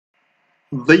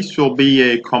This will be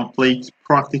a complete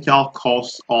practical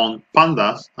course on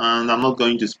Pandas, and I'm not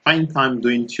going to spend time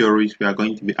doing theories. We are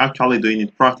going to be actually doing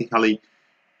it practically.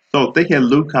 So take a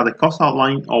look at the course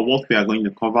outline of what we are going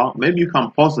to cover. Maybe you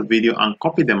can pause the video and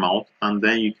copy them out, and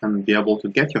then you can be able to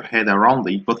get your head around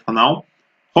it. But for now,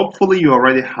 hopefully you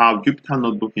already have Jupyter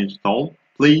Notebook installed.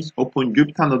 Please open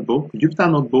Jupyter Notebook. Jupyter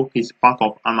Notebook is part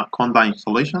of Anaconda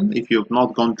installation. If you've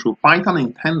not gone through Python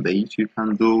in 10 days, you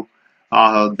can do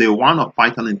day one of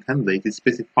Python in 10 days. It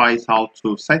specifies how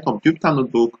to set up Jupyter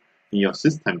Notebook in your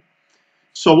system.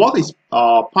 So what is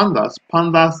Pandas?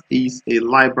 Pandas is a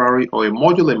library or a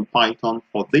module in Python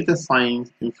for data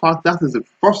science. In fact, that is the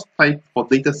first type for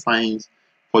data science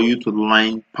for you to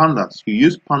learn Pandas. You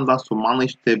use Pandas to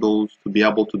manage tables, to be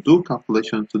able to do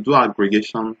calculations, to do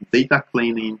aggregation, data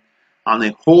cleaning, and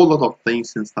a whole lot of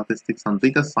things in statistics and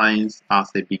data science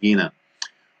as a beginner.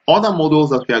 Other modules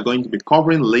that we are going to be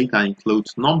covering later include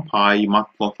NumPy,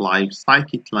 Matplotlib,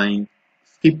 scikit-learn,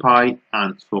 SciPy,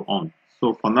 and so on.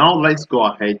 So for now, let's go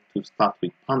ahead to start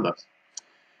with Pandas.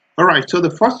 Alright, so the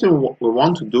first thing we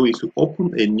want to do is to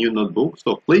open a new notebook.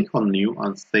 So click on New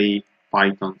and say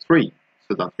Python 3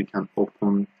 so that we can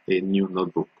open a new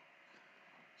notebook.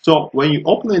 So when you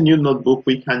open a new notebook,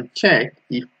 we can check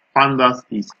if Pandas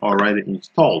is already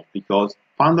installed, because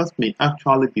Pandas may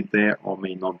actually be there or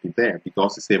may not be there,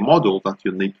 because it's a module that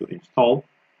you need to install.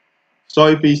 So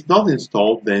if it's not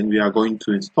installed, then we are going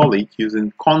to install it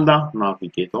using Conda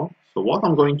Navigator. So what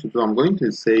I'm going to do, I'm going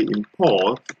to say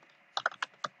import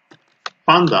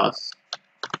Pandas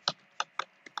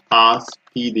as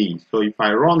PD. So if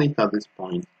I run it at this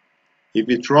point, if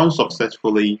it runs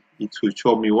successfully, it will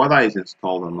show me whether it's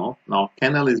installed or not. Now,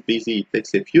 kernel is busy. It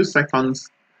takes a few seconds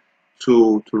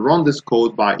to run this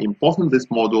code by importing this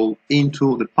module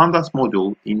into the Pandas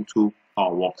module into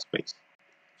our workspace.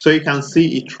 So you can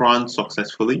see it runs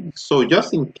successfully. So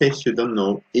just in case you don't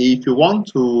know, if you want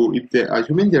to,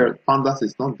 assuming their Pandas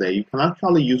is not there, you can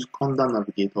actually use Conda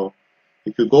Navigator.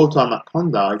 If you go to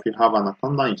Anaconda, if you have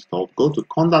Anaconda installed, go to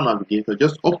Conda Navigator,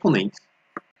 just open it.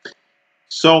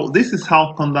 So this is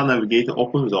how Conda Navigator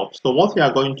opens up. So what we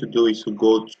are going to do is to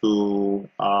go to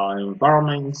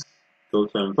environments, go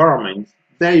to environments.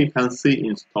 There you can see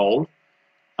installed.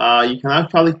 You can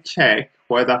actually check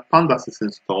whether Pandas is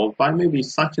installed by maybe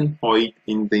searching for it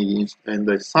in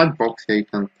the search box here. You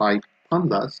can type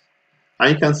Pandas,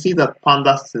 and you can see that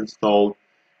Pandas is installed.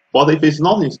 But if it's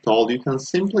not installed, you can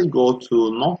simply go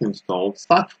to not installed,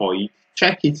 search for it,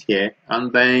 check it here,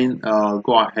 and then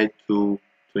go ahead to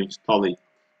install it.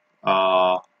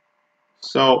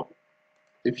 So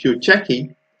if you check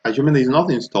it, assuming it's not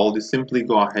installed, you simply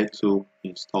go ahead to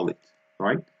install it,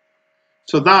 right?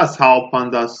 So that's how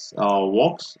Pandas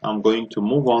works. I'm going to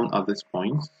move on at this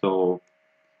point. So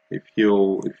if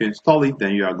you install it,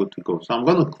 then you are good to go. So I'm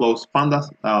going to close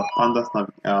Anaconda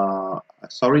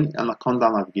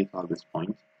Navigator at this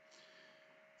point.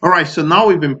 Alright, so now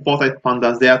we've imported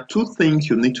Pandas. There are two things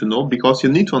you need to know, because you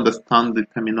need to understand the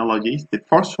terminologies. The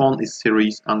first one is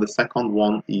series and the second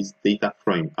one is data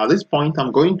frame. At this point,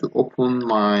 I'm going to open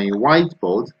my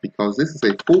whiteboard because this is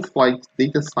a full-flight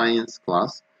data science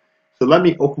class. So let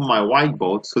me open my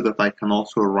whiteboard so that I can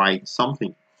also write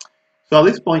something. So at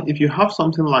this point, if you have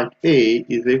something like A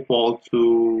is equal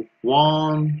to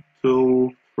 1,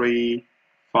 2, 3,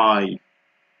 5,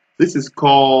 this is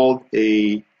called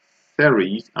a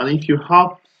series. And if you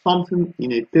have something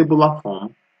in a tabular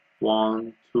form,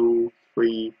 1, 2,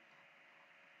 3,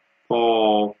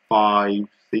 4, 5,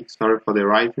 6, sorry for the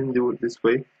writing, do it this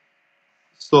way.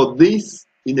 So this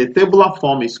in a tabular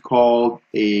form is called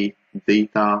a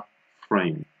data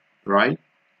frame, right?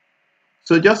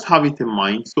 So just have it in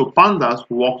mind. So Pandas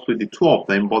works with the two of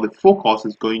them, but the focus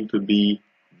is going to be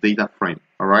data frame,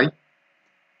 all right?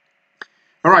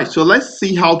 All right, so let's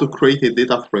see how to create a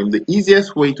data frame. The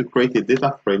easiest way to create a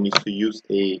data frame is to use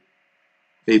a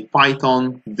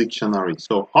Python dictionary.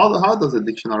 So how does a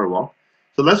dictionary work?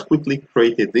 So let's quickly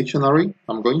create a dictionary.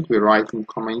 I'm going to be writing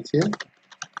comments here.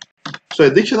 So a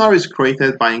dictionary is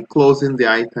created by enclosing the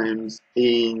items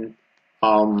in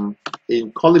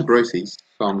curly braces.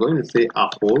 So I'm going to say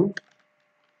apple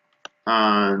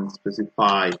and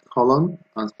specify colon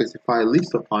and specify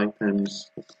list of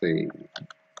items. Let's say,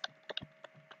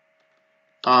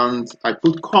 and I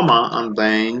put comma and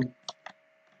then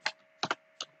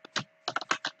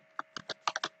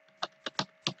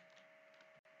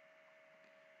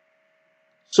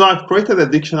so I've created a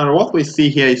dictionary. What we see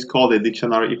here is called a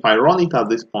dictionary. If I run it at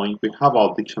this point, we have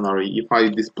our dictionary. If I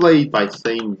display it by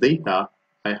saying data,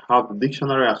 I have the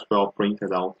dictionary as well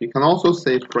printed out. You can also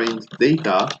say print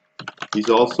data. It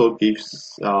also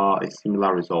gives a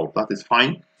similar result. That is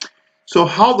fine. So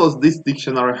how does this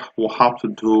dictionary have to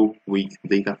do with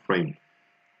data frame?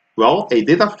 Well, a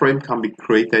data frame can be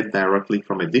created directly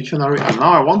from a dictionary, and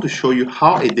now I want to show you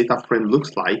how a data frame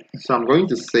looks like. So I'm going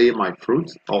to say my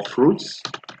fruits is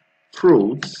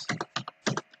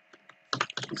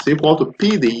equal to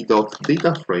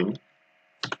pd.dataframe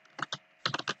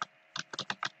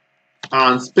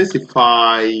and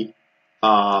specify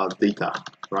data,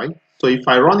 right? So if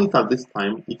I run it at this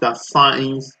time,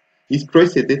 it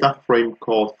creates a data frame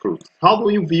called fruit. How do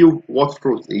you view what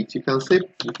fruit is? You can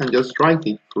just write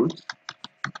it fruit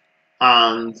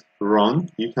and run.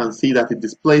 You can see that it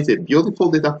displays a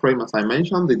beautiful data frame. As I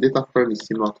mentioned, the data frame is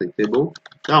similar to a table.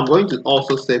 Now I'm going to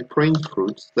also say print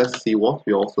fruits. Let's see what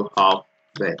we also have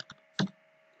there.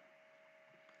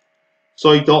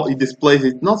 So it displays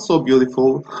it not so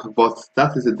beautiful, but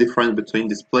that is the difference between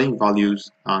displaying values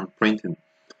and printing.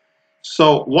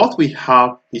 So what we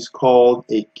have is called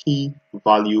a key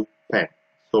value pair.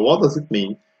 So what does it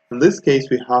mean? In this case,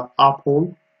 we have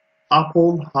apple.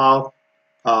 Apple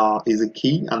is a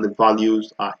key and the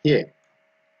values are here.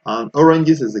 And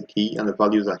oranges is the key and the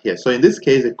values are here. So in this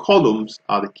case, the columns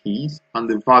are the keys and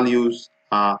the values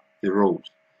are the rows.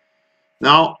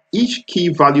 Now, each key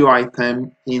value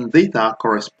item in data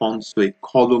corresponds to a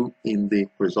column in the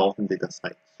resulting data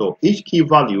set. So each key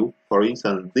value, for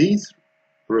instance, this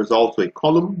results to a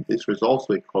column, this results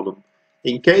to a column.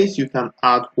 In case you can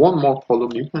add one more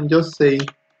column, you can just say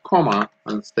comma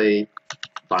and say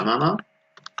banana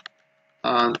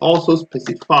and also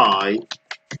specify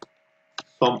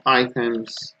some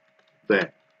items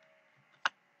there.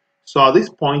 So at this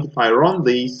point, if I run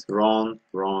this, run,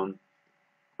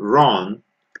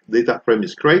 data frame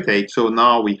is created. So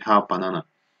now we have banana.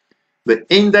 The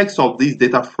index of this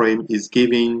data frame is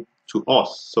given to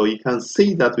us. So you can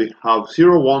see that we have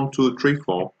 0, 1, 2, 3,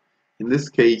 4. In this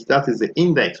case, that is the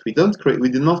index. We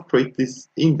did not create this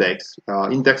index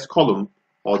column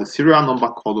or the serial number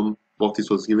column, but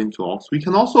this was given to us. We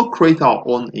can also create our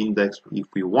own index if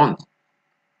we want.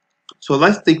 So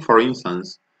let's take, for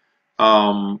instance,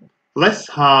 let's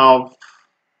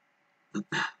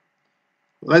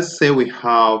say we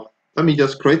have, let me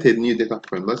just create a new data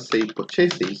frame. Let's say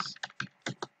purchases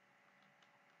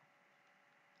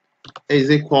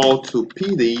is equal to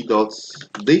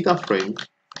pd.dataframe.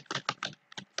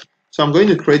 So I'm going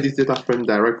to create this data frame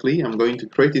directly. I'm going to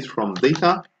create it from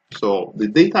data. So the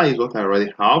data is what I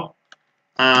already have.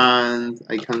 And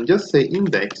I can just say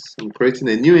index. I'm creating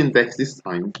a new index this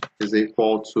time is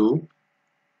equal to,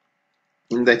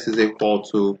 index is equal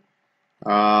to,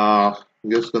 I'm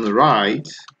just going to write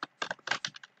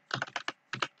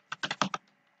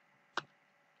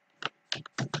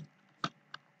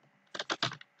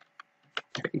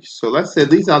so let's say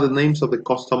these are the names of the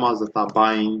customers that are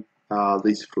buying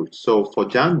these fruits. So for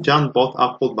Jan bought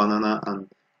apple, banana, and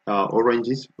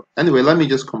oranges. Anyway, let me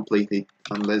just complete it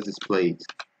and let's display it.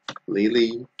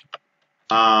 Lily,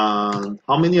 and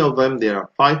how many of them? There are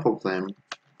 5 of them.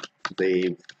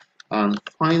 Dave, and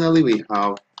finally we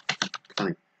have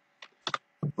Connie.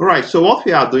 All right. So what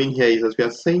we are doing here is that we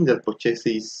are saying that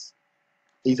purchases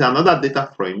is another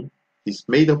data frame. Is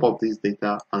made up of this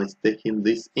data and it's taking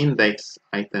these index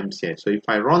items here. So if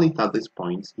I run it at this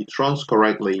point, it runs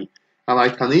correctly and I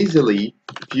can easily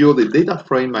view the data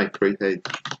frame I created.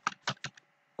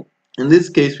 In this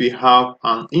case, we have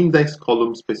an index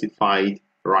column specified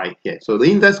right here. So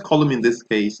the index column in this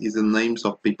case is the names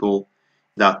of people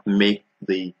that make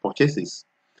the purchases.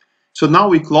 So now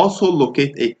we can also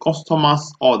locate a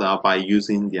customer's order by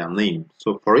using their name.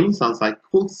 So for instance, I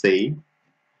could say,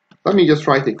 let me just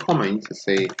write a comment to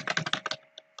say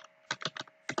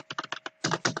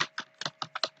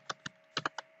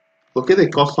locate a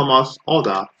customer's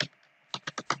order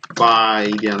by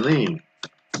their name.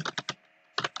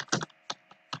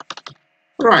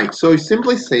 Right, so you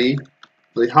simply say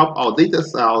we have our data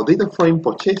frame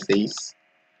purchases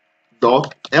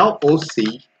dot loc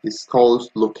is called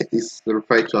locate, is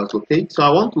referred to as locate. So I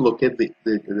want to locate the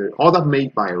order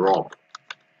made by Rob.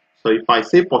 So if I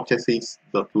say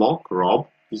purchases.log Rob,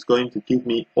 is going to give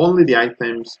me only the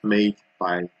items made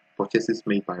by purchases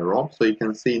made by Rob. So you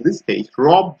can see in this case,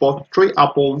 Rob bought 3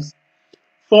 apples,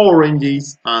 4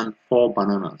 oranges, and 4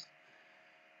 bananas.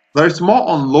 There's more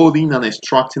on loading and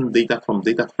extracting data from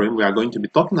data frame. We are going to be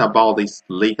talking about this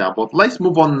later, but let's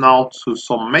move on now to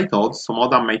some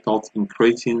other methods in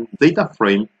creating data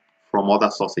frame from other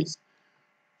sources.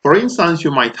 For instance,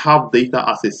 you might have data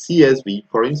as a CSV.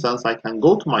 For instance, I can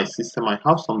go to my system. I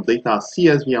have some data as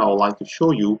CSV I would like to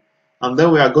show you. And then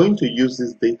we are going to use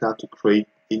this data to create,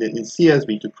 in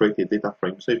CSV to create a data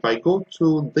frame. So if I go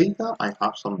to data, I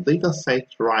have some data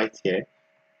set right here.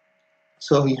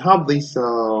 So we have this,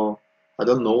 I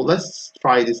don't know, let's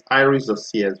try this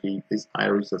iris.csv,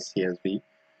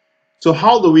 So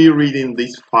how do we read in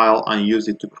this file and use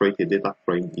it to create a data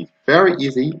frame? It's very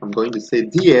easy. I'm going to say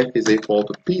df is equal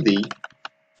to pd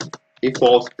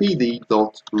equals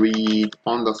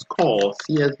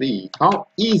pd.read_csv. How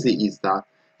easy is that?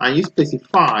 And you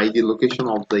specify the location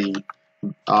of the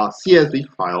CSV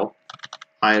file,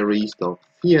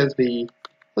 iris.csv.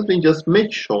 Let me just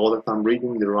make sure that I'm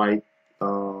reading the right,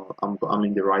 I'm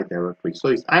in the right directory. So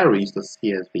it's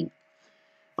iris.csv.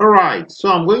 Alright, so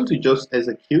I'm going to just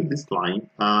execute this line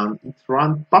and it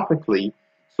runs perfectly.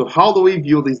 So how do we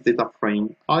view this data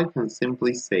frame? I can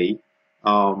simply say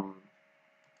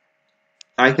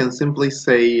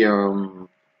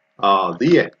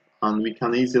df, and we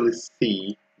can easily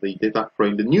see the data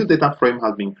frame. The new data frame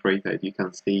has been created. You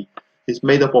can see it's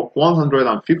made up of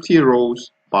 150 rows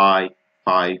by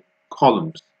 5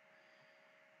 columns.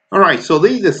 Alright, so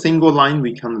this is a single line.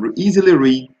 We can easily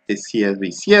read a CSV.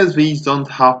 CSVs don't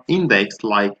have index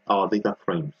like our data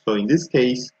frame. So in this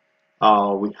case,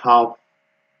 we have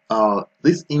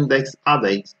this index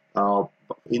added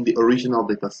in the original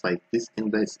data set. This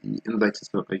index is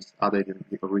added in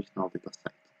the original data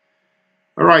set.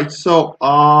 Alright, so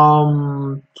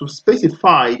to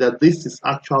specify that this is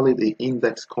actually the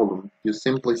index column, you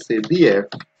simply say df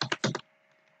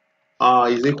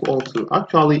is equal to,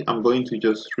 actually I'm going to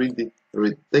just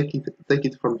take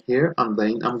it from here, and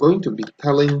then I'm going to be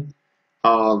telling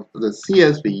the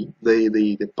CSV,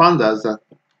 the pandas, that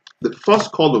the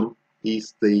first column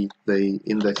is the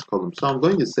index column. So I'm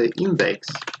going to say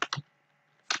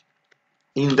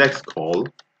index call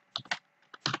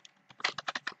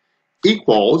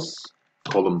equals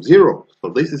column 0. So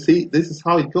this is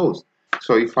how it goes.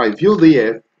 So if I view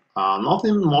df,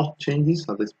 nothing much changes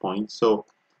at this point. So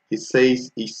it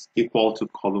says is equal to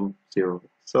column 0.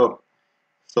 So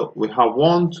we have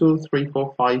 1, 2, 3,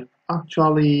 4, 5.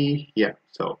 Actually, yeah.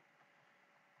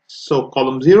 So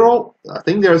column 0, I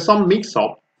think there is some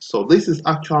mix-up. So this is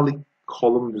actually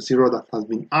column 0 that has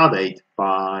been added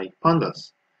by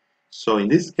pandas. So in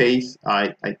this case,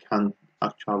 I can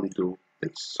actually do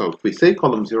this. So if we say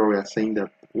column 0, we are saying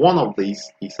that one of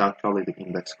these is actually the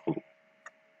index column.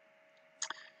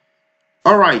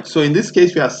 Alright, so in this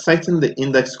case, we are setting the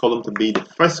index column to be the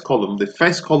first column. The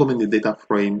first column in the data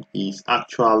frame is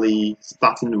actually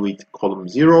starting with column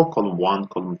 0, column 1,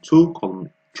 column 2, column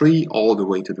 3, all the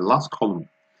way to the last column.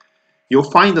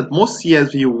 You'll find that most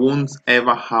CSV won't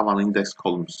ever have an index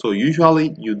column. So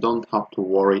usually you don't have to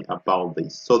worry about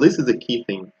this. So this is the key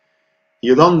thing.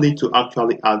 You don't need to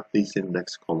actually add this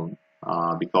index column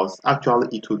because actually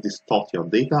it will distort your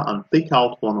data and take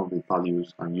out one of the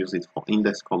values and use it for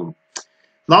index column.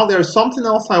 Now there's something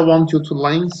else I want you to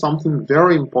learn, something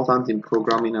very important in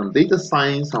programming and data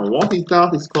science, and what is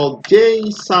that? It's called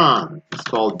JSON. It's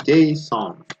called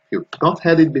JSON. If you've not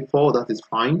heard it before, that is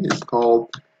fine. It's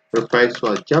called, refers to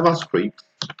a JavaScript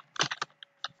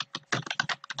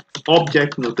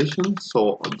object notation.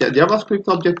 So the JavaScript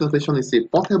object notation is a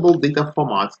portable data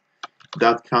format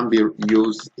that can be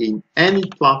used in any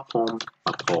platform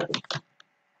at all.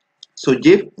 So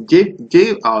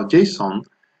JSON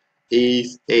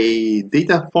is a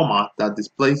data format that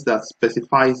displays, that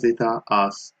specifies data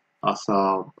as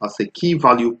a key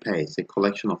value pairs, a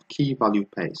collection of key value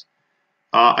pairs.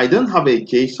 I don't have a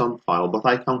JSON file, but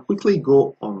I can quickly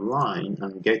go online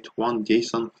and get one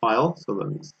JSON file. So let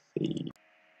me see.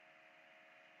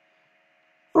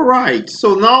 Alright,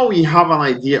 so now we have an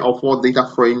idea of what data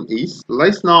frame is.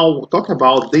 Let's now talk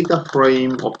about data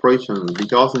frame operations,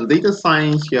 because in data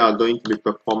science you are going to be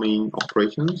performing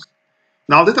operations.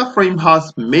 Now, data frame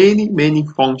has many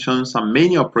functions and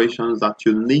many operations that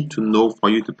you need to know for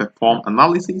you to perform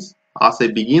analysis. As a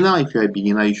beginner, if you're a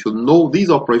beginner, you should know these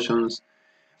operations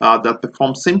that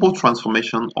perform simple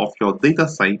transformation of your data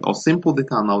set or simple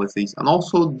data analysis, and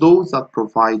also those that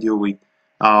provide you with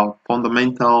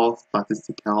fundamental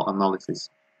statistical analysis.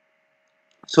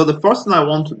 So the first thing I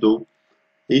want to do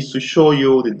is to show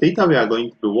you the data we are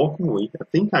going to be working with. I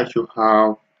think I should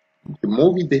have the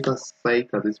movie data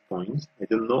set at this point. I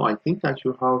don't know. I think I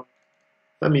should have,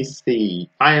 let me see,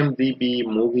 IMDb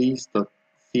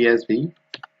movies.csv.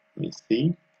 Let me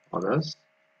see others.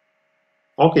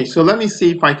 Okay, so let me see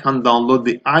if I can download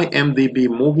the IMDb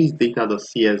movies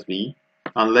data.csv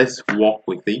and let's work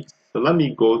with it. So let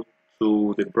me go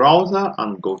to the browser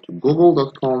and go to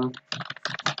google.com.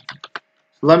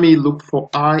 So let me look for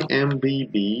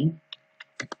IMDb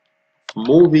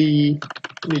movie.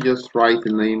 Let me just write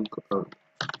the name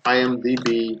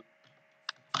IMDb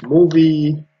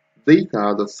movie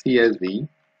data.csv.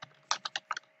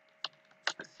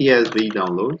 CSV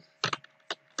downloads.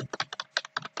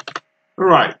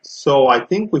 Right, so I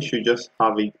think we should just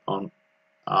have it on.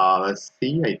 Let's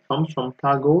see, it comes from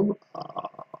Kaggle.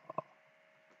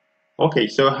 Okay,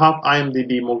 so I have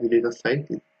IMDb multi-data set.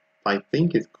 I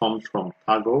think it comes from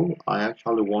Kaggle. I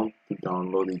actually want to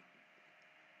download it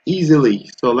easily.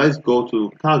 So let's go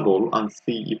to Kaggle and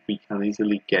see if we can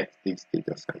easily get this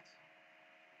data set.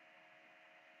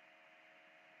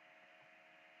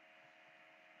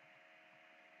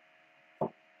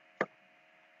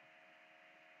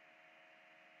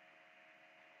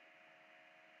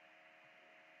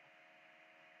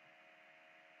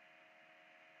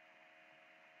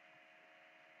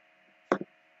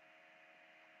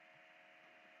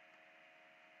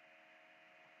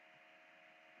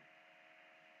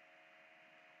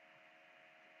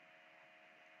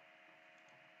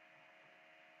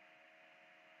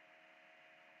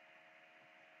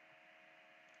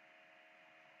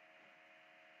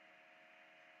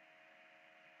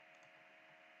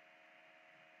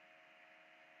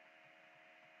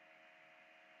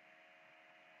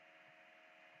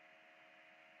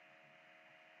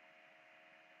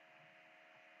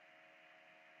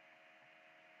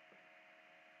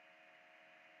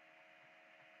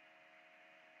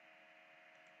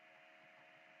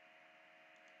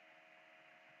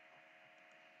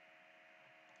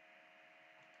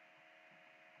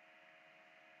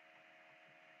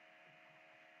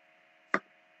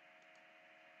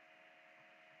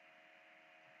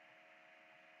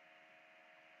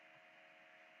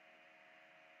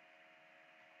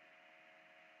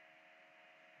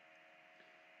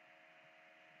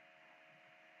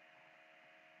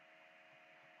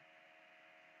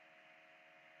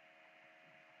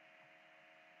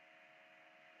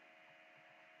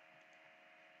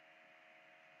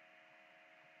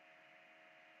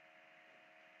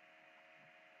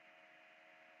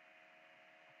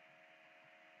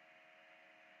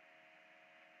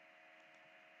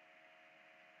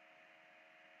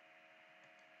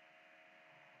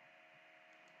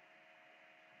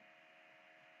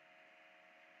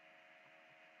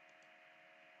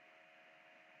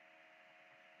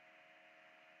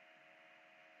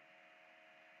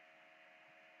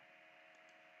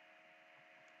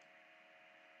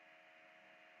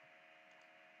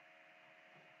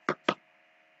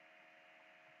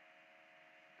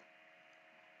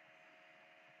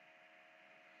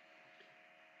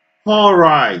 All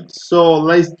right, so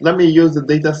let me use the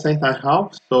data set I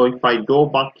have. So if I go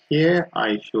back here,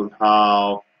 I should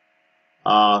have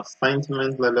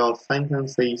sentiment level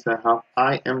sentences. I have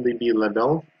IMDb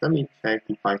level. Let me check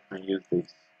if I can use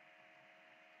this.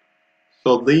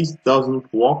 So this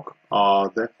doesn't work.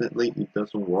 Definitely it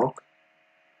doesn't work.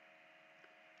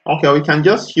 Okay, we can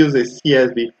just use a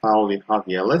CSV file we have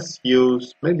here. Let's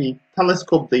use maybe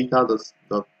telescope data.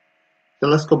 The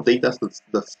telescope data,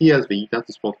 the CSV. That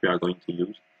is what we are going to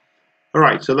use. All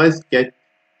right, so let's get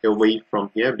away from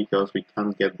here because we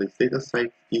can't get this data set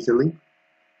easily.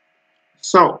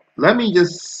 So let me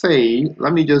just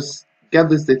get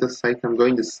this data set. I'm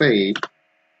going to say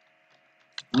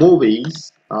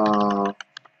movies.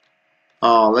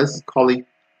 Let's call it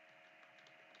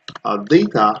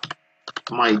data.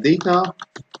 My data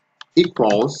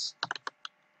equals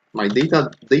my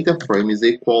data frame is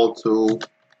equal to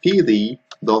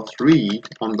pd.read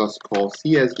underscore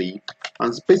csv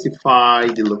and specify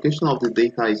the location of the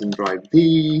data is in drive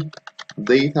D,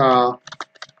 data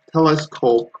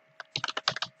telescope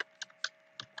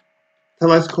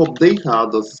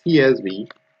data.csv,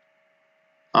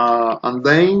 and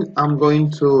then I'm going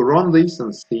to run this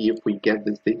and see if we get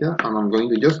this data, and I'm going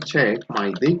to just check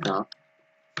my data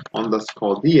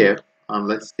underscore df and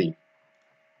let's see.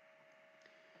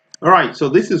 All right, so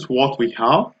this is what we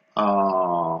have.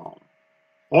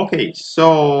 Okay,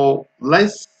 so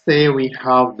let's say we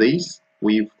have this.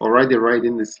 We've already read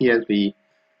in the CSV.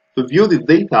 To view the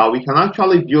data, we can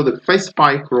actually view the first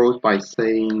 5 rows by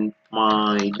saying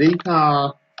my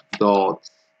data dot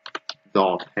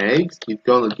hex. It's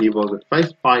going to give us the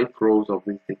first 5 rows of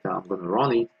this data. I'm going to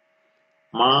run it.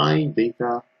 My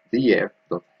data df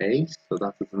dot hex. So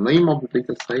that is the name of the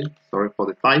data set. Sorry for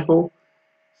the typo.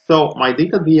 So my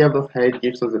data df dot hex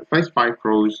gives us the first 5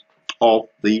 rows of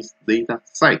this data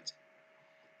set.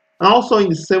 And also in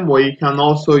the same way, you can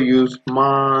also use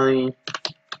my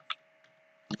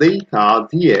data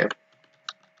df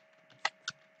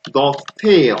dot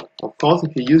tail. Of course,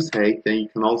 if you use hex, then you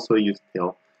can also use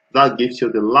tail. That gives you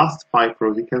the last 5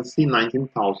 rows. You can see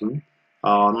 19,000,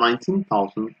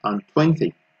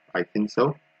 19,020. I think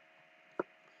so.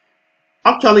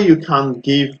 Actually, you can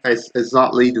give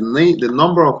exactly the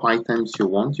number of items you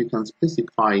want. You can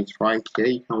specify it right here.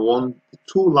 You can want the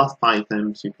 2 last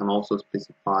items. You can also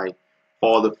specify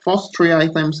for the first 3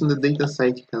 items in the data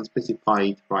set, you can specify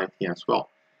it right here as well.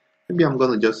 Maybe I'm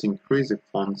going to just increase the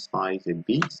font size a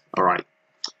bit.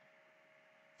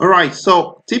 Alright,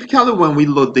 so typically when we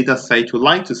load data set, we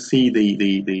like to see the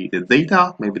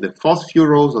data, maybe the first few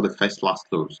rows or the last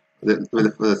rows,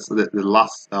 the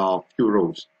last few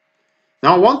rows.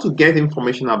 Now I want to get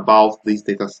information about this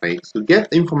data set. To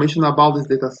get information about this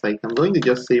data set, I'm going to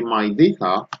just say my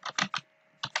data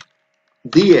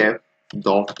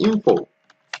df.info.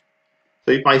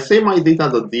 So if I say my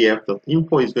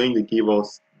data.df.info, is going to give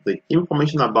us the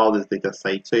information about this data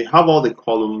set. So you have all the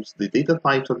columns, the data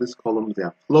types of these columns, they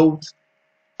are floats,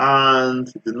 and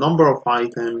the number of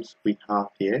items we have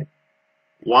here,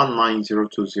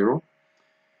 19020.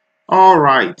 All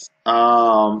right.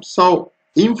 So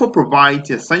info provides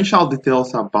essential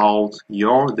details about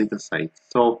your data set.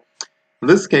 So in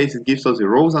this case, it gives us the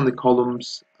rows and the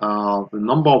columns, the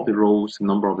number of the rows, the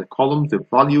number of the columns, the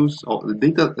values of the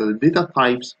data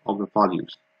types of the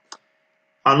values.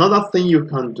 Another thing you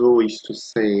can do is to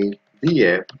say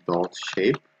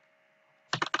df.shape.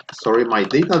 Sorry, my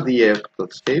data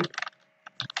df.shape.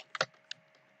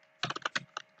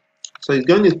 So it's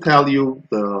going to tell you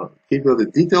give you the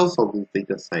details of the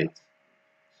data set.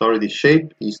 Sorry, the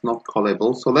shape is not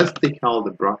callable. So let's take out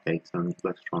the brackets and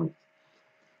let's run it.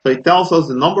 So it tells us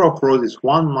the number of rows is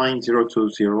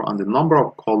 19020 and the number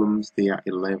of columns, they are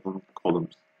 11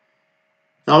 columns.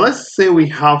 Now let's say we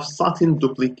have certain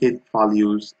duplicate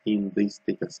values in this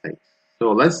data set.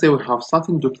 So let's say we have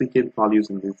certain duplicate values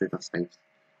in this data set.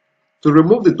 To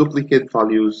remove the duplicate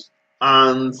values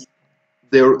and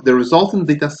the resulting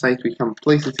data set, we can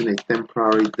place it in a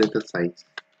temporary data set.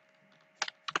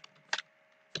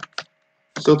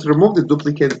 So to remove the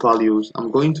duplicate values, I'm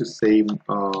going to say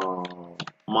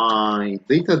my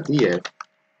data df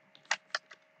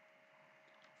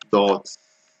dot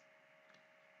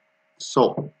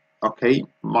okay,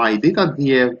 my data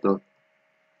df dot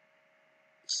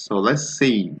so let's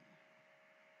see.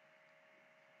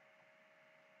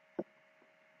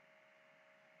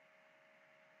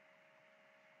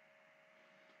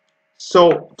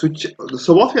 So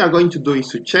what we are going to do is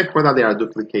to check whether there are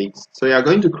duplicates. So you are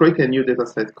going to create a new data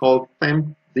set called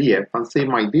temp.df and say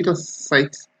my data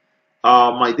set,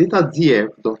 my data df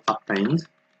dot append.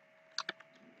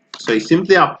 So you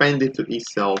simply append it to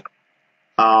itself.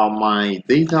 My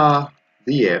data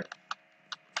df.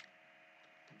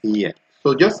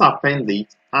 So just append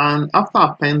it, and after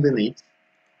appending it,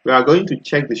 we are going to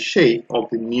check the shape of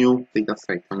the new data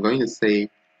set. I'm going to say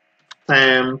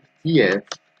temp.df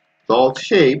dot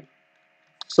shape.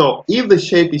 So if the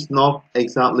shape is not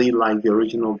exactly like the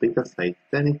original data set,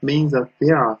 then it means that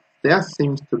there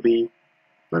seems to be,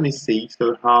 let me see,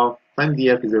 so we have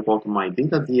temp.df is equal to my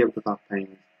data df dot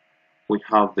append. We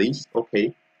have this,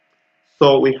 okay.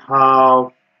 So we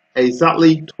have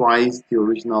exactly twice the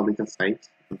original data set.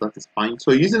 That is fine.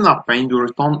 So using append, we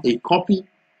return a copy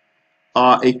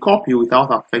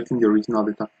without affecting the original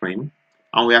data frame,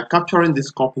 and we are capturing this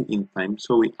copy in time,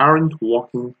 so we aren't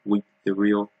working with the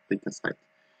real data set.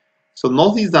 So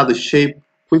notice that the shape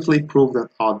quickly proves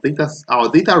that our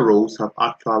data rows have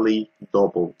actually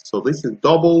doubled. So this is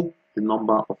double the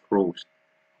number of rows.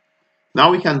 Now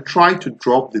we can try to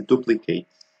drop the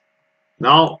duplicates.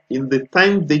 Now in the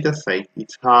temp data set,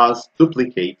 it has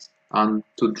duplicates, and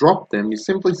to drop them, you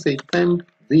simply say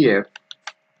temp.df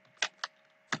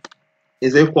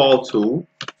is equal to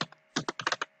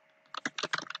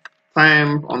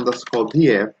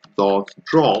temp_df dot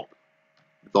drop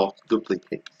dot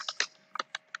duplicates.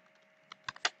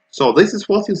 So this is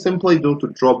what you simply do to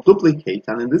drop duplicates,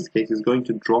 and in this case, it's going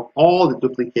to drop all the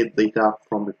duplicate data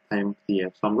from the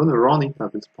temp.df. So I'm going to run it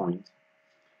at this point.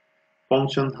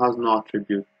 Function has no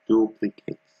attribute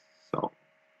duplicates. So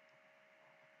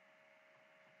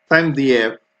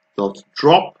temp.df dot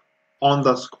drop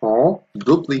underscore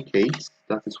duplicates.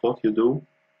 That is what you do.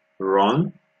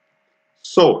 Run.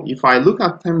 So if I look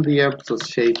at temp.df dot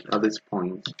shape at this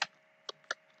point,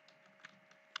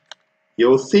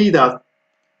 you'll see that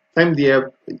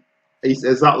temp.df is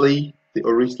exactly the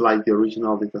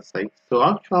original data set. So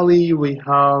actually we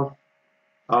have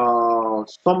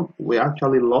we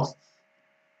actually lost,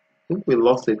 I think we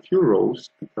lost a few rows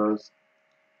because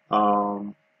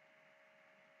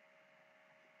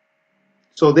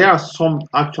so there are some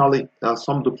actually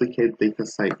some duplicate data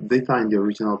in the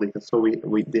original data, so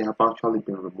they have actually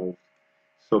been removed.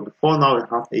 So before now we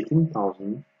have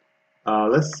 18,000.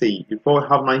 Let's see, before we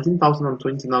have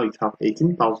 19,020, now it have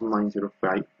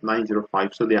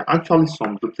 18,905. So there are actually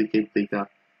some duplicate data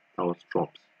that was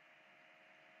dropped.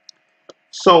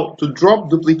 So to drop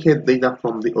duplicate data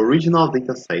from the original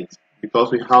data set,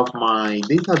 because we have my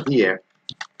data df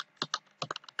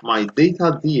my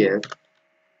data df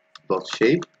dot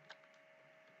shape.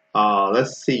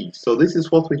 Let's see. So this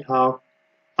is what we have.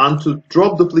 And to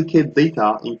drop duplicate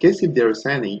data, in case if there is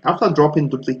any, after dropping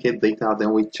duplicate data,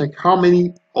 then we check how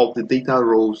many of the data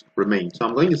rows remain. So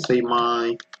I'm going to say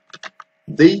my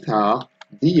data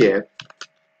df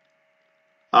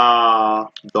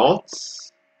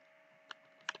dots,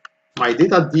 my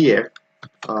data df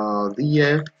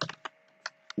df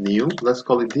new, let's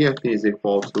call it df new is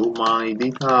equal to my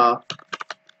data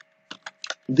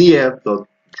df dot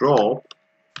drop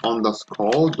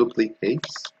underscore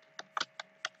duplicates.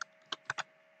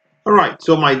 Alright,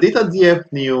 so my data df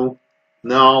new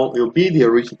now it will be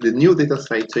the new data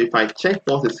set. So if I check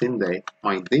what is in there,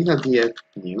 my data df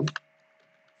new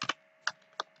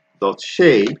dot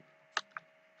shape,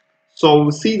 so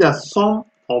we see that some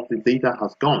of the data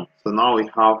has gone. So now we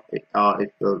have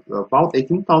about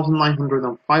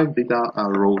 18,905 data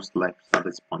rows left at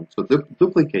this point. So the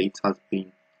duplicate has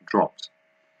been dropped.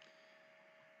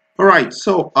 Alright,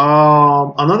 so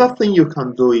another thing you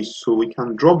can do is, so we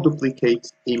can drop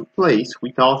duplicates in place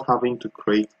without having to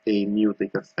create a new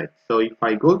data set. So if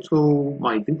I go to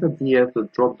my data df to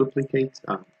drop duplicates,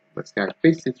 and let's say I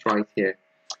paste it right here,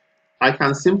 I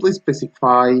can simply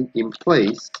specify in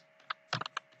place,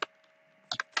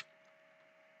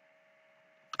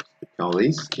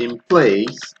 this in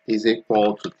place is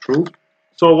equal to true.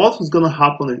 So what is going to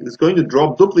happen is it's going to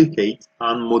drop duplicates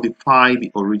and modify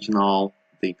the original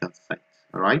data set.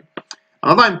 All right.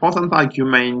 Another important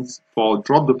argument for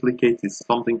drop duplicate is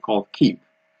something called keep.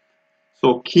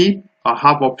 So keep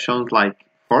have options like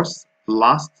first,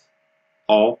 last,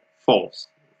 or false.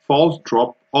 False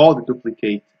drop all the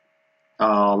duplicate.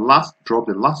 Last drop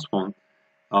the last one,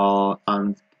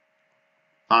 and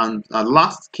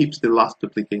last keeps the last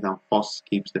duplicate, and first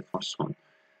keeps the first one.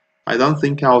 I don't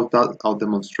think I'll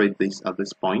demonstrate this at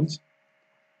this point.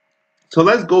 So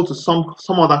let's go to some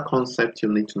other concept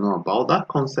you need to know about. That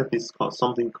concept is called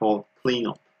something called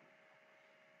cleanup.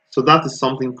 So that is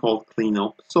something called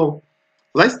cleanup. So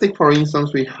let's take, for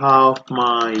instance, we have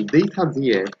my data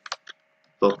df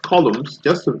dot columns.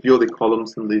 Just to view the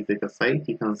columns in this data set,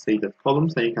 you can see the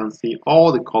columns, and you can see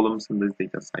all the columns in this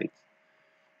data set.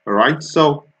 All right.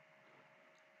 So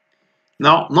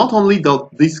now, not only do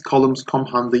these columns come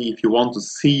handy if you want to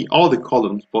see all the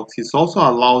columns, but it also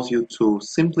allows you to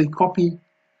simply copy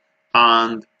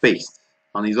and paste.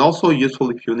 And it's also useful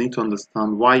if you need to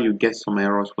understand why you get some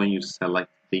errors when you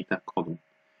select data column.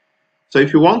 So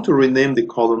if you want to rename the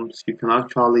columns, you can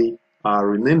actually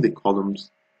rename the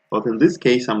columns. But in this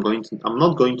case, I'm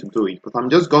not going to do it, but I'm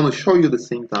just going to show you the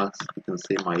syntax. You can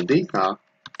say my data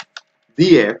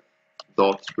df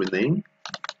dot rename,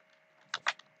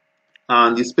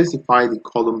 and you specify the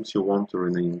columns you want to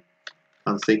rename,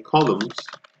 and say columns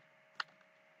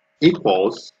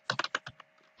equals,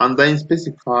 and then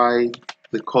specify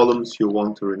the columns you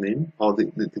want to rename, or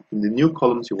the new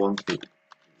columns you want to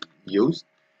use.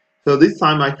 So this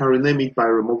time I can rename it by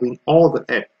removing all the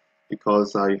F,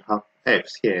 because I have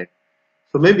F's here.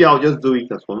 So maybe I'll just do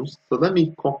it at once. So let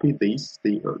me copy these,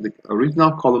 the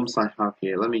original columns I have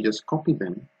here. Let me just copy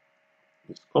them.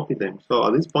 So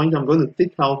at this point, I'm going to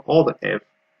take out all the F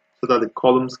so that the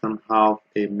columns can have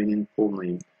a meaningful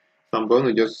name. So I'm going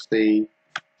to just say,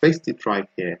 paste it right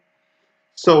here.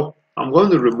 So I'm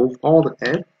going to remove all the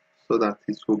F so that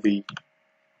this will be,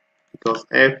 because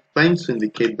F tends to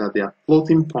indicate that they are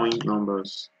floating point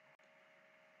numbers.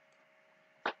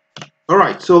 All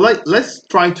right, so let's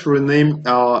try to rename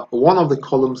one of the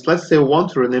columns. Let's say we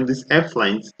want to rename this F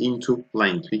length into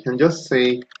length. We can just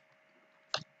say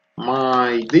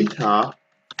my data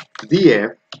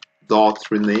df dot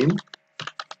rename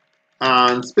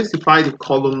and specify the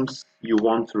columns you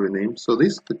want to rename. So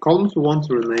the columns you want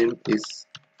to rename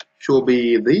should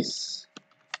be this.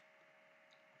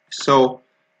 So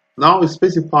now we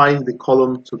specify the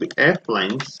column to the f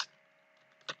length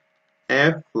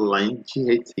GAT,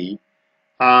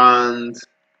 and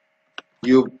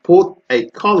you put a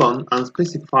colon and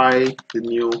specify the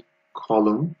new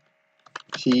column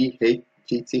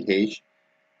GTH,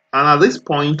 and at this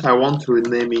point I want to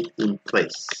rename it in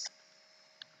place.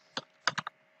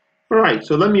 Alright,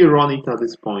 so let me run it at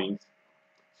this point.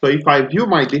 So if I view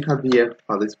my data df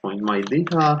at this point, my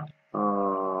data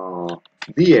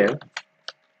df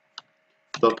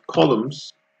dot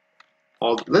columns,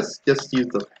 or let's just use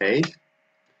the page.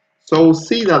 So we'll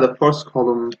see that the first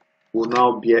column will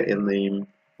now bear a name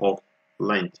of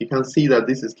length. You can see that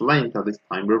this is length at this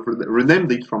time. We've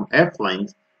renamed it from f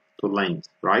length to length,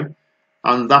 right?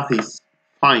 And that is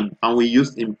fine, and we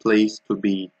used in place to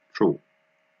be true.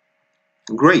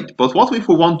 Great, but what if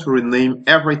we want to rename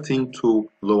everything to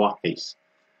lowercase?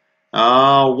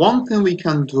 One thing we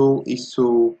can do is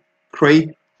to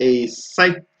create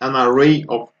an array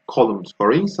of columns.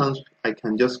 For instance, I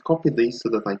can just copy this so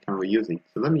that I can reuse it.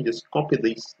 So let me just copy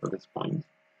this at this point.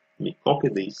 Let me copy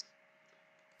this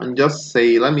and just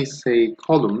say, let me say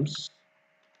columns.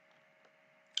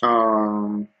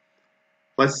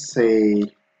 Let's say,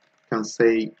 can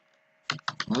say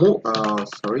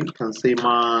can say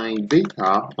my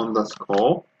data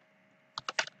underscore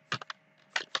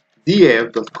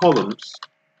df.columns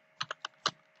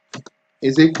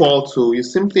is equal to, you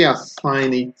simply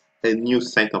assign it a new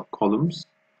set of columns.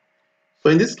 So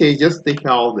in this case, just take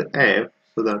out the f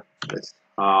so that let's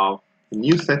have a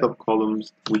new set of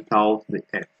columns without the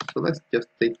f. So let's just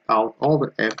take out all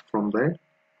the f from there.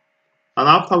 And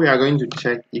after, we are going to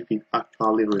check if it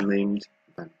actually renamed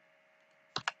them.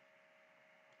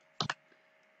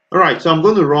 Alright, so I'm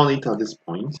going to run it at this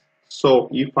point. So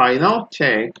if I now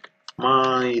check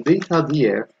my data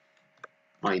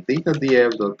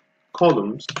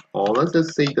df.columns, or let's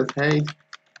just say the head,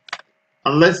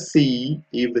 and let's see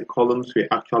if the columns were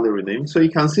actually renamed. So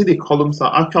you can see the columns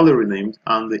are actually renamed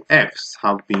and the F's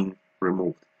have been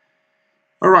removed.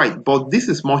 Alright, but this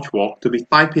is much work to be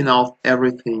typing out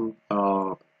everything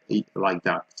like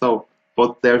that. So,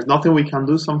 but there's nothing we can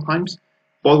do sometimes.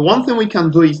 But one thing we can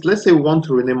do is, let's say we want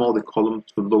to rename all the columns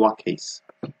to lowercase.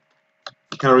 You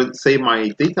can say my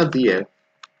data df.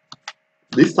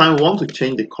 This time we want to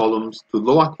change the columns to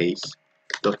lowercase.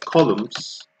 The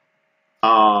columns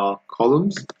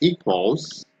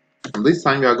equals, and this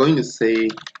time we are going to say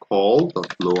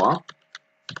call.lower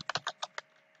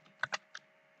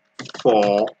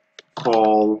for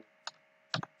call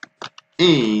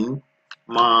in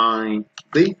my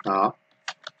data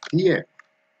df.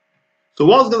 So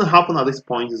what's going to happen at this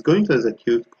point is going to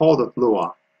execute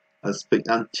call.lower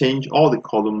and change all the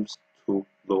columns to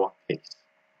lowercase.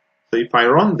 So if I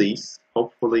run this,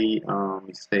 hopefully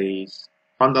it says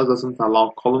Pandas doesn't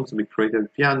allow columns to be created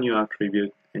via new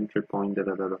attribute entry point .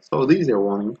 So this is a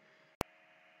warning.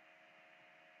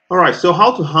 Alright, so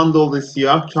how to handle this? You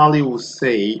actually will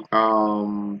say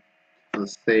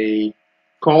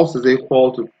calls is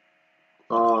equal to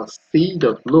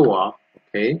c.lower,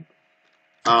 okay,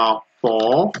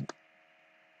 for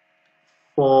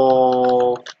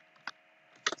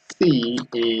c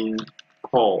in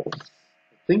calls. I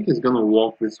think it's going to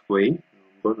work this way.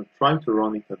 I'm going to try to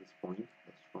run it at this point.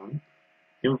 Let's run.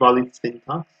 Invalid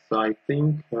syntax. So I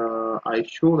think I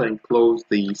should enclose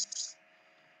this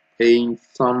in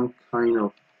some kind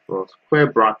of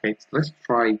square brackets. Let's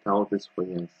try it out this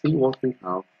way and see what we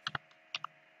have.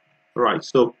 Right,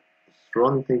 so let's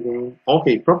run it again.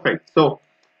 Okay, perfect. So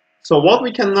what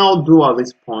we can now do at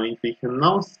this point, we can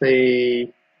now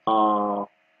say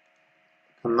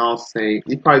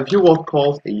if I view what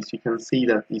calls is, you can see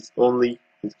that it's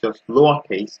just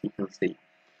lowercase. You can see.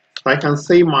 So I can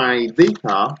say my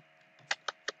data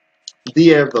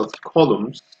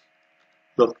df.columns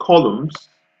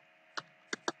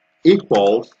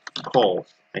equals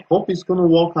calls. I hope it's going to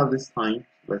work at this time.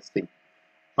 Let's see.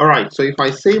 Alright, so if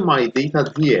I say my data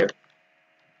df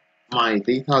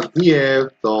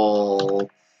dot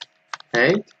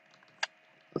head,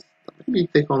 maybe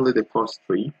take only the first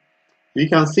three, you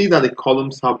can see that the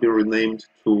columns have been renamed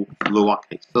to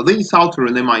lowercase. So this is how to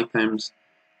rename items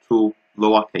to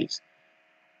lowercase.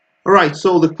 Alright,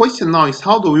 so the question now is,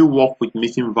 how do we work with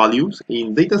missing values?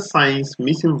 In data science,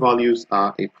 missing values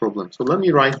are a problem. So let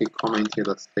me write a comment here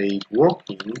that says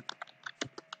working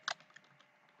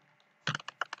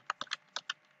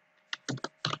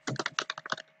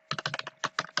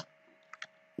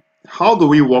how do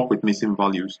we work with missing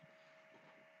values?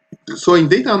 So in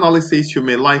data analysis, you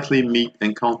may likely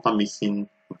encounter missing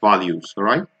values, all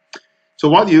right? So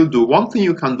what do you do? One thing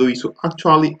you can do is to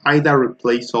actually either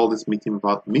replace all these missing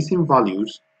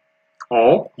values,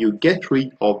 or you get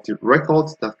rid of the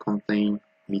records that contain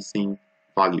missing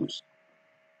values.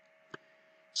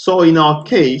 So in our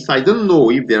case, I don't know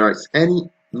if there is any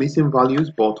missing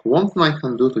values, but one thing I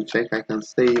can do to check, I can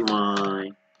say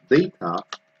my data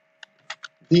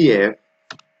df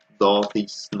dot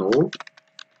is null.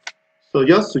 So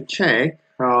just to check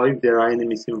if there are any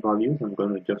missing values, I'm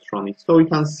going to just run it. So you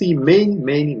can see many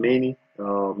missing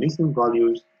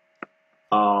values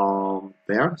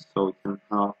there. So we can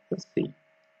have, let's see.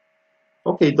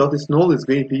 Okay, dot is null is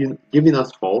giving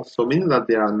us false, so meaning that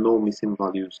there are no missing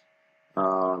values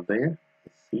there.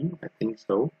 Let's see, I think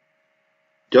so.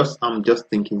 I'm just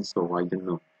thinking so, I don't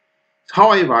know.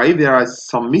 However, if there are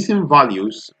some missing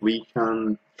values, we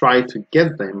can try to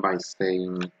get them by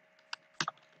saying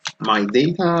my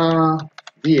data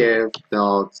df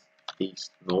dot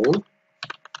is null,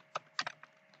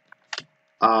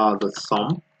 the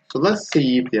sum. So let's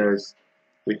see if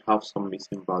we have some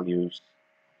missing values.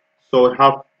 So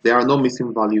there are no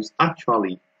missing values.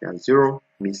 Actually, there are 0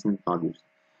 missing values.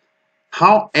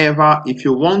 However, if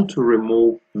you want to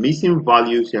remove missing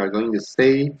values, you are going to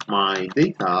say my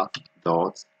data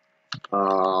dot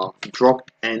drop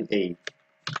NA.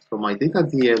 So my data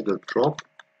df dot drop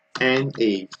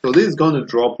NA. So this is going to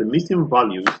drop the missing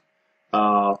values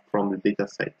from the data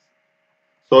set.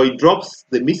 So it drops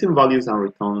the missing values and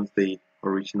returns the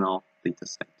original data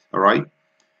set. Alright.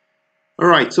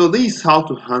 Alright, so this is how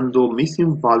to handle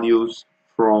missing values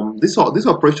from this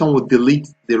operation will delete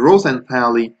the rows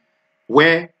entirely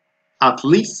where at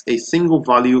least a single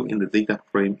value in the data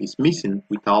frame is missing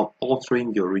without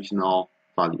altering the original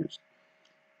values.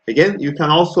 Again, you can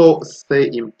also say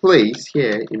in place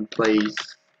here, in place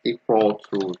equal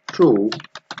to true.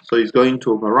 So it's going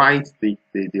to overwrite the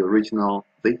original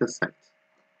data set.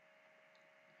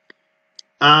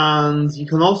 And you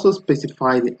can also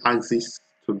specify the axis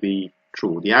to be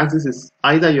true. The axis is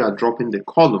either you are dropping the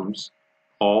columns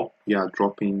or you are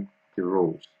dropping the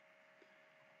rows.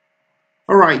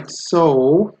 Alright,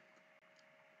 so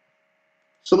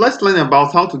let's learn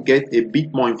about how to get a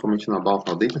bit more information about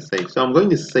our data set. So I'm going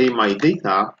to say my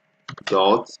data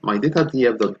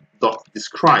df dot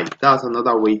describe. That's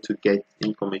another way to get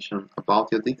information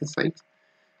about your data set.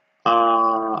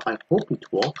 I hope it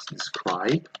works.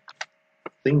 Describe. I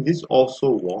think this also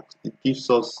works. It gives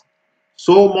us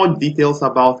so much details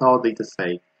about our data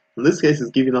set. In this case,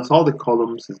 it's giving us all the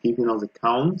columns. It's giving us the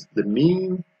count, the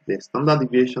mean, the standard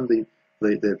deviation, the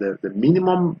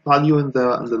minimum value in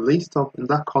the list in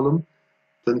that column,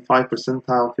 25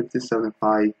 percentile, 50,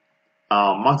 75,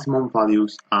 maximum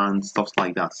values, and stuff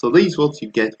like that. So this is what you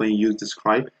get when you use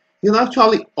describe. You can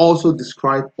actually also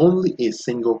describe only a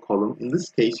single column. In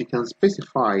this case, you can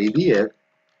specify df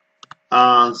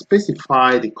and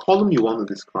specify the column you want to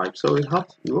describe. So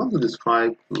you want to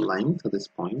describe length at this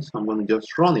point. So I'm going to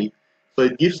just run it. So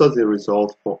it gives us the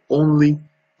result for only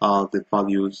the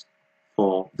values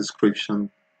for description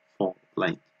for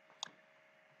length.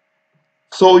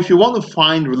 So if you want to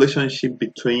find relationship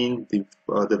between the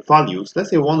values, let's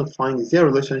say you want to find, is there a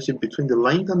relationship between the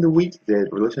length and the width, the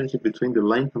relationship between the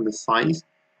length and the size,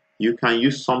 you can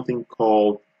use something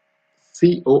called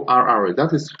CORR.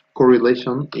 That is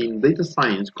correlation. In data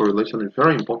science, correlation is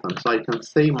very important. So I can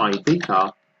say my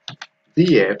data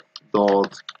df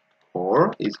dot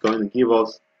core is going to give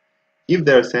us if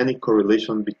there's any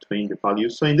correlation between the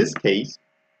values. So in this case,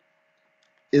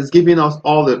 it's giving us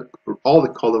all the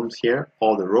columns here,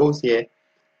 all the rows here.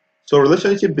 So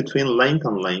relationship between length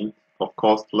and length, of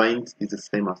course, length is the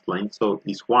same as length, so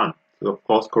it's 1. So of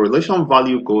course, correlation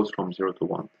value goes from 0 to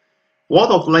 1. What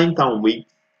of length and width?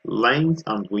 Length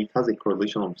and width has a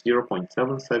correlation of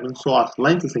 0.77. So as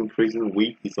length is increasing,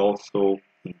 width is also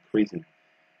increasing.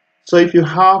 So if we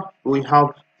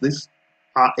have this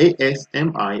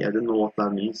ASMI, I don't know what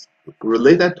that means,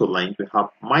 related to length, we have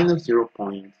minus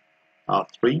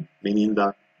 0.3, meaning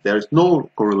that there is no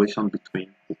correlation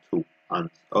between the two, and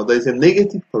there is a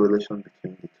negative correlation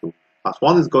between the two. As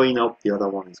one is going up, the other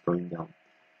one is going down.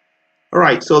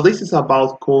 Alright, so this is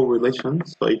about correlation.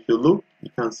 So if you look,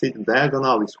 you can see the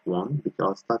diagonal is 1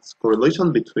 because that's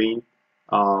correlation between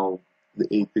the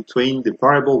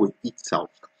variable with itself.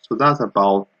 So that's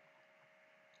about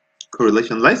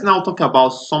correlation. Let's now talk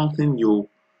about something you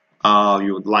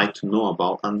would like to know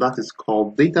about, and that is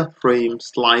called data frame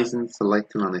slicing,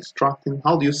 selecting, and extracting.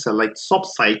 How do you select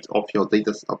subset of your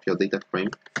data frame?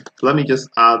 So let me just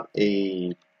add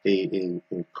a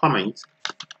comment.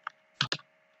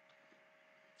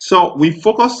 So we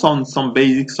focused on some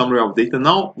basic summary of data.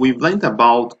 Now we've learned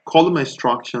about column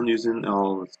extraction using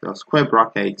square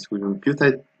brackets. We've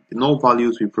imputed no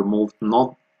values. We've removed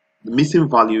not the missing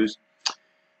values.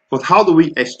 But how do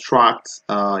we extract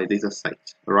a data set?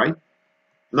 All right.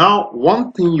 Now,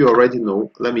 one thing you already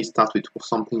know. Let me start with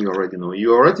something you already know.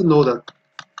 You already know that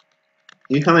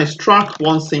you can extract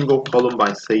one single column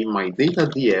by saying my data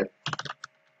df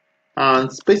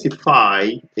and specify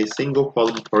a single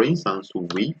column, for instance,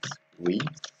 width.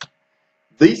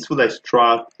 This will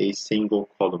extract a single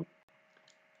column.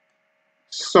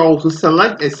 So to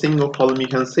select a single column, you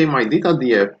can say my data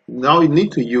df. Now you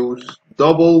need to use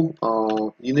double.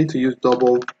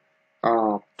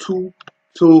 Two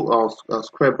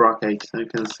square brackets, and you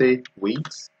can say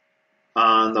width,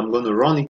 and I'm going to run it.